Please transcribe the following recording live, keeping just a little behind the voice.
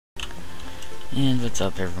And what's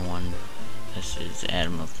up, everyone? This is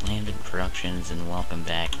Adam of Lambent Productions, and welcome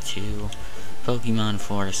back to Pokemon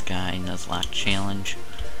Flora Sky Nuzlocke Challenge.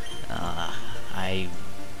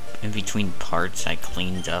 In between parts, I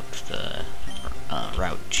cleaned up the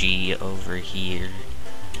Route G over here.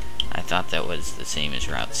 I thought that was the same as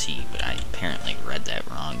Route C, but I apparently read that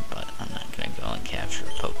wrong, but I'm not going to go and capture a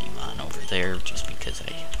Pokemon over there just because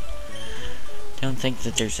I don't think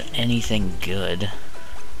that there's anything good.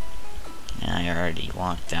 And I already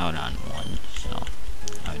walked out on one, so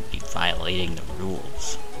I would be violating the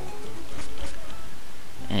rules.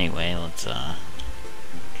 Anyway, let's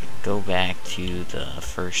go back to the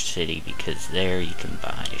first city, because there you can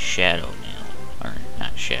buy Shadow Mail, or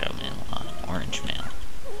not Shadow Mail, Orange Mail.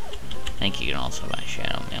 I think you can also buy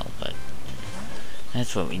Shadow Mail, but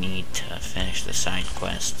that's what we need to finish the side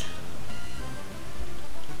quest.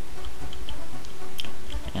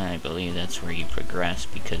 And I believe that's where you progress,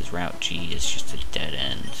 because Route G is just a dead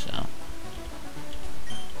end, so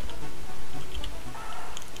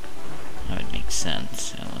that would make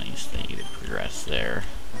sense, at least, that you would progress there.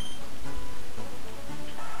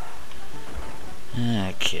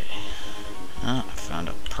 Okay. Oh, I found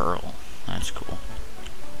a pearl. That's cool.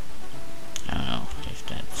 I don't know if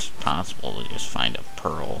that's possible to just find a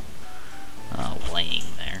pearl laying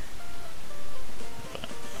there.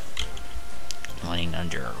 Laying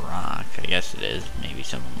under a rock. I guess it is. Maybe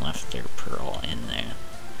someone left their pearl in there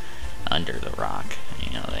under the rock.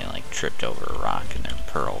 You know, they like tripped over a rock and their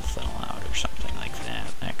pearl fell out or something like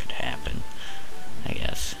that. That could happen, I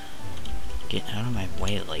guess. Get out of my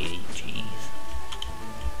way, lady. Jeez.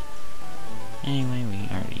 Anyway, we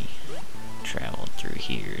already traveled through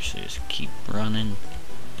here, so just keep running.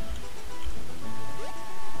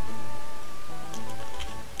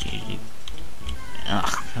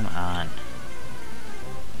 Ugh, come on.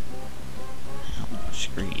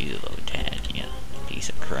 Screw you, Lotad, you piece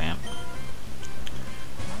of crap.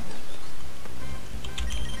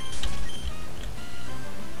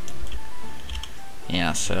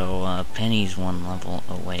 Yeah, so Penny's one level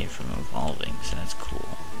away from evolving, so that's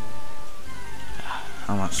cool.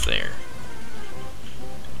 Almost there.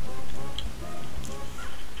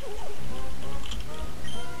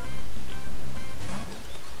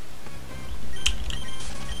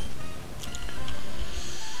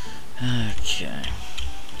 Okay.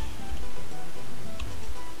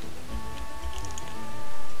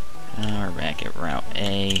 We're back at Route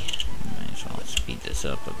A. Might as well speed this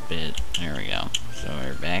up a bit. There we go. So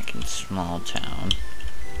we're back in Small Town.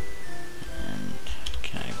 And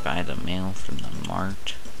can I buy the mail from the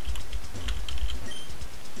mart?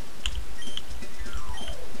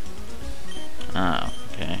 Oh,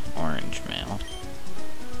 okay. Orange mail.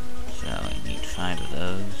 So we need 5 of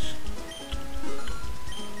those.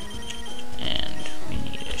 And we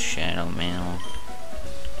need a Shadow Mail.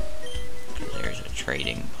 There's a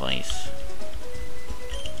trading place.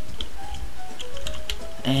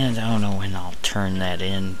 And I don't know when I'll turn that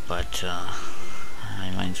in, but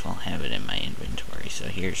I might as well have it in my inventory. So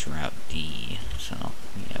here's Route D. So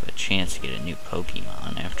we have a chance to get a new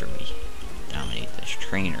Pokemon after we dominate this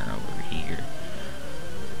trainer over here.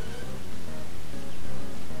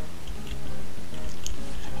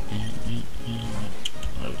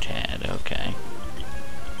 Lotad, okay.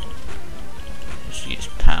 Just use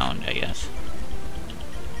Pound, I guess.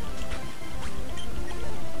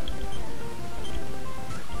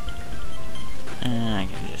 And I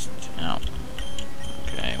can just, oh.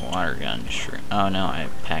 Okay, water gun, shroom. Oh no, I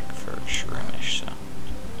have Peck for Shroomish, so.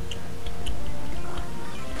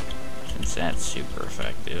 Since that's super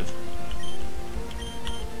effective.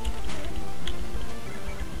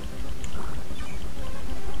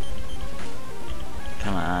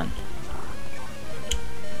 Come on.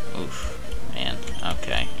 Oof, man,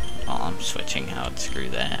 okay. Well, I'm switching out, screw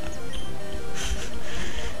that.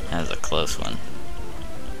 That was a close one.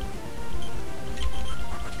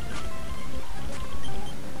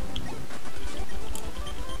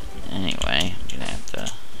 Anyway, I'm gonna have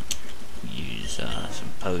to use some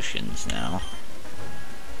potions now.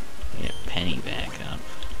 Get Penny back up.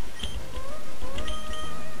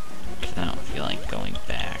 Cause I don't feel like going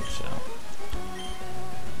back, so.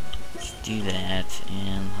 Let's do that,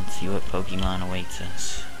 and let's see what Pokemon awaits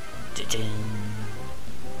us. Da-ding!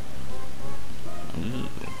 Ooh,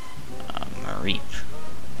 Mareep.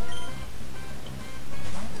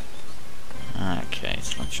 Okay,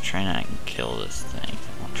 so let's try not to kill this thing.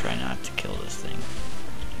 I'll try not to kill this thing.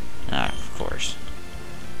 Ah, of course.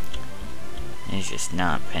 It's just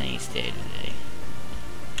not Penny's day today.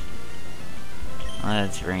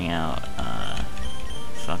 Let's bring out,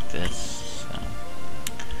 fuck this. So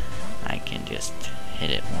I can just hit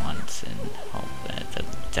it once and hope that it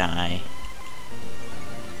doesn't die.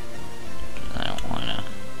 I don't want to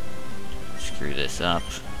screw this up.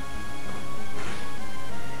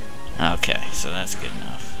 Okay, so that's good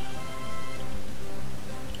enough.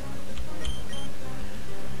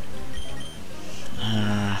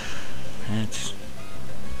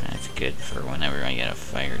 That's good for whenever I get a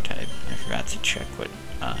fire type. I forgot to check what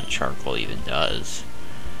charcoal even does.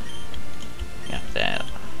 Got that.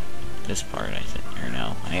 This part, I think, or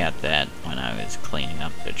no, I got that when I was cleaning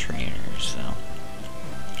up the trainers, so.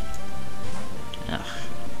 Ugh.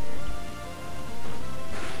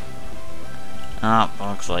 Oh,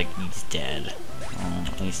 looks like he's dead. Well,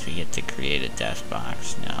 at least we get to create a death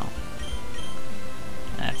box now.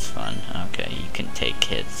 That's fun. Okay, you can take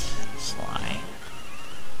hits, Sly.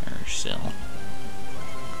 Or Sill.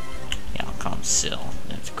 Yeah, I'll call him Sill.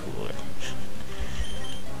 That's cooler.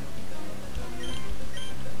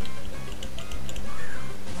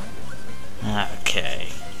 Okay,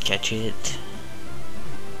 catch it.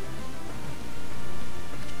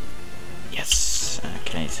 Yes.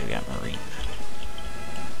 Okay, so we got Marine.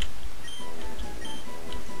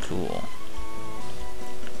 Cool.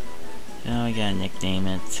 So we gotta nickname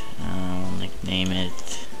it. We'll nickname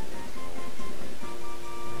it.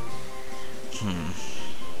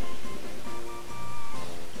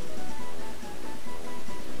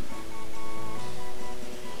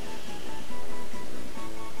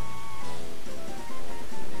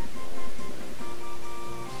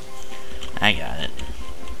 I got it.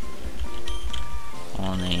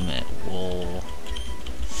 I'll name it Wool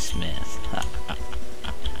Smith.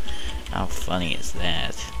 How funny is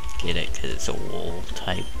that? Get it? Because it's a wool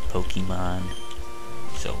type Pokemon.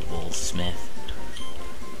 So Wool Smith.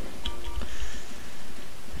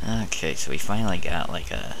 Okay, so we finally got like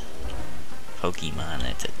a Pokemon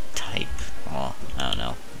that's a type. Well, I don't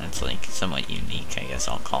know. That's like somewhat unique, I guess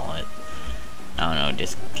I'll call it. I don't know,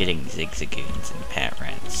 just getting Zigzagoons and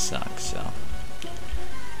Patrats sucks, so.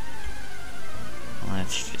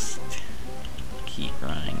 Let's just keep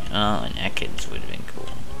running. Oh, and Ekans would have been cool.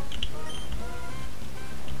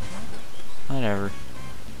 Whatever.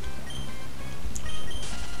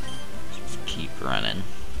 Just keep running.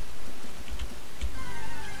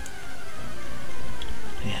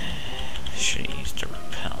 Should have used a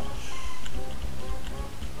repel.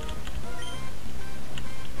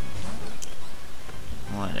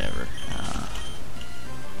 Whatever.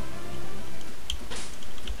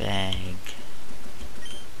 Bag.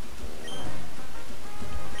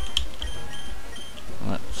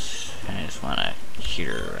 Whoops. I just want to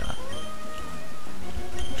cure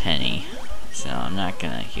Penny. So I'm not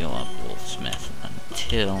going to heal up Wolfsmith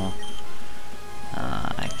until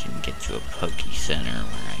I can get to a Poke Center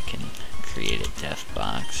where I can create a death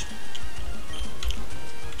box.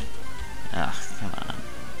 Ugh, come on.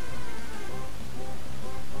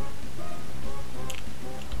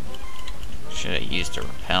 Should have used a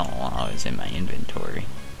repel while I was in my inventory.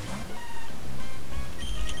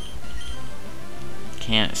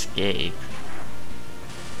 Can't escape.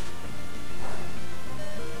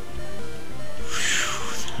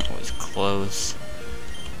 Whew, that was close.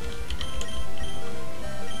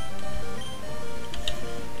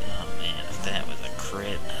 Oh man, if that was a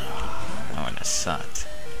crit, that would have sucked.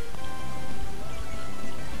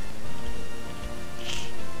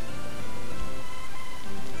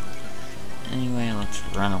 Anyway, let's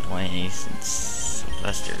run away since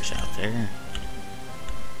Sylvester's out there.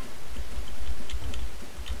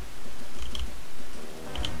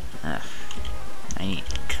 Ugh, I need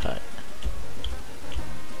to cut.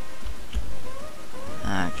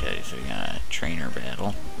 Okay, so we got a trainer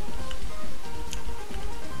battle.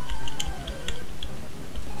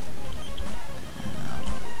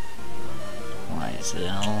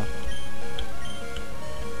 YSL.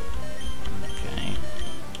 Okay.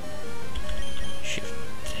 Shift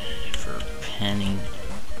for Penny.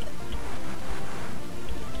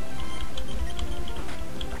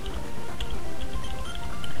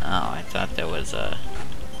 Oh, I thought that was a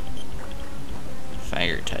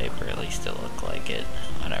fire type, or at least it looked like it.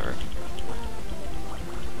 Whatever.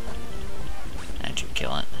 That should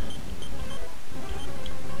kill it.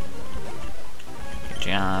 Good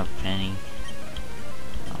job, Penny.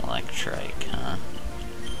 Electrike, huh?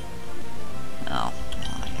 Oh, well,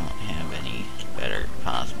 I don't have any better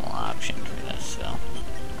possible option for this, so.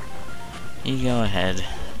 You go ahead,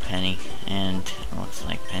 Penny, and it looks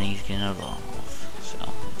like Penny's gonna evolve.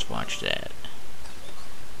 So, let's watch that.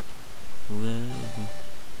 Whoa.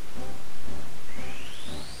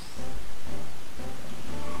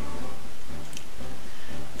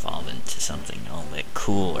 Evolve into something a little bit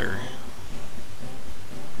cooler.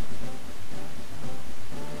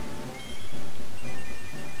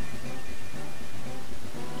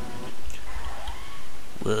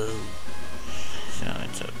 Whoa. So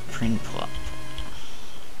it's a print plop.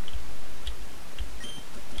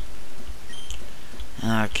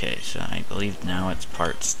 Okay, so I believe now it's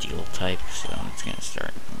part steel type, so it's gonna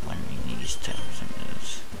start learning these types of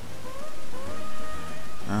moves.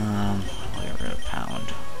 I'll get rid of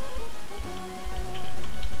pound.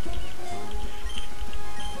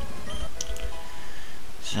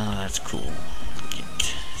 So that's cool.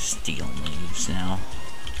 Get steel moves now.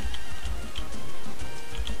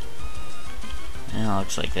 Now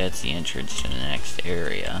looks like that's the entrance to the next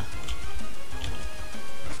area.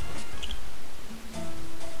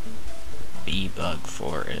 Bee-bug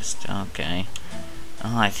forest, okay.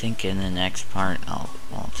 Oh, I think in the next part I'll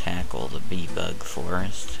tackle the bee-bug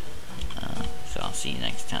forest. So I'll see you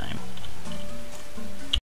next time.